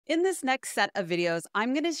In this next set of videos,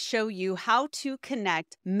 I'm going to show you how to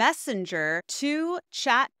connect Messenger to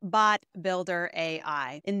Chatbot Builder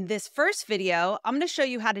AI. In this first video, I'm going to show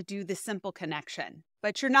you how to do the simple connection,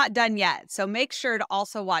 but you're not done yet. So make sure to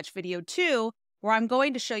also watch video 2, where I'm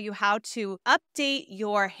going to show you how to update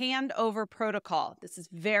your handover protocol. This is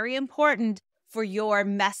very important for your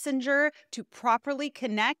Messenger to properly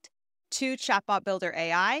connect to Chatbot Builder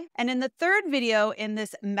AI. And in the third video in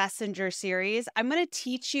this Messenger series, I'm going to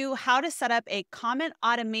teach you how to set up a comment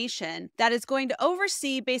automation that is going to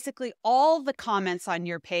oversee basically all the comments on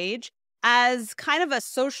your page as kind of a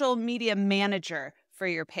social media manager for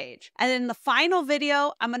your page. And in the final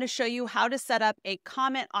video, I'm going to show you how to set up a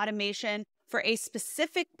comment automation for a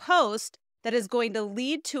specific post that is going to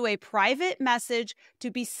lead to a private message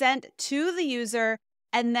to be sent to the user.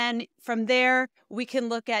 And then from there, we can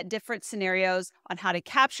look at different scenarios on how to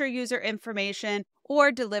capture user information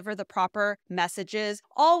or deliver the proper messages,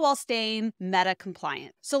 all while staying meta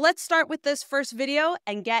compliant. So let's start with this first video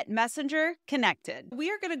and get Messenger connected.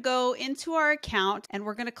 We are going to go into our account and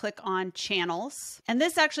we're going to click on channels. And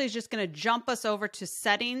this actually is just going to jump us over to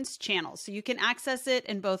settings channels. So you can access it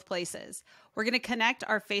in both places. We're going to connect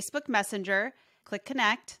our Facebook Messenger, click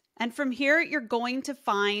connect. And from here, you're going to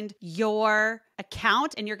find your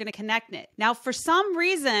account and you're going to connect it. Now, for some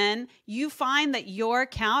reason, you find that your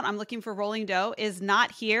account, I'm looking for Rolling Dough, is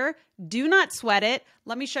not here. Do not sweat it.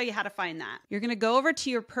 Let me show you how to find that. You're going to go over to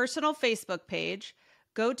your personal Facebook page,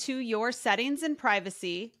 go to your settings and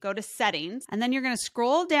privacy, go to settings, and then you're going to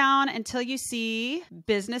scroll down until you see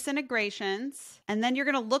business integrations. And then you're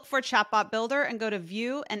going to look for Chatbot Builder and go to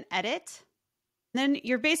view and edit. Then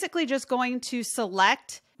you're basically just going to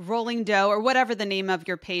select Rolling Dough or whatever the name of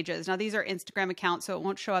your page is. Now, these are Instagram accounts, so it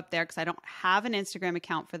won't show up there because I don't have an Instagram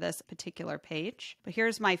account for this particular page. But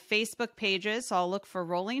here's my Facebook pages. So I'll look for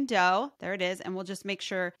Rolling Dough. There it is. And we'll just make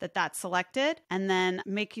sure that that's selected. And then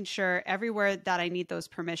making sure everywhere that I need those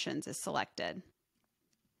permissions is selected.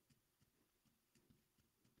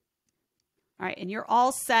 All right, and you're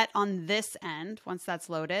all set on this end once that's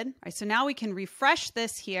loaded. All right, so now we can refresh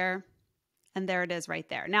this here. And there it is right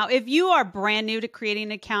there. Now, if you are brand new to creating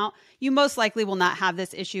an account, you most likely will not have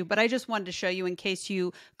this issue, but I just wanted to show you in case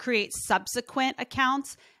you create subsequent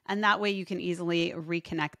accounts, and that way you can easily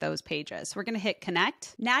reconnect those pages. So we're going to hit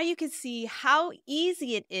connect. Now you can see how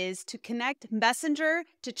easy it is to connect Messenger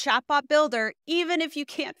to Chatbot Builder, even if you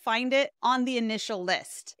can't find it on the initial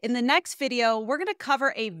list. In the next video, we're going to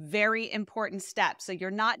cover a very important step, so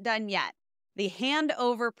you're not done yet. The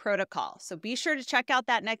handover protocol. So be sure to check out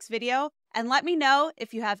that next video and let me know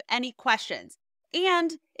if you have any questions.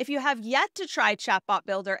 And if you have yet to try Chatbot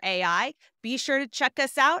Builder AI, be sure to check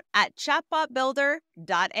us out at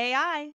chatbotbuilder.ai.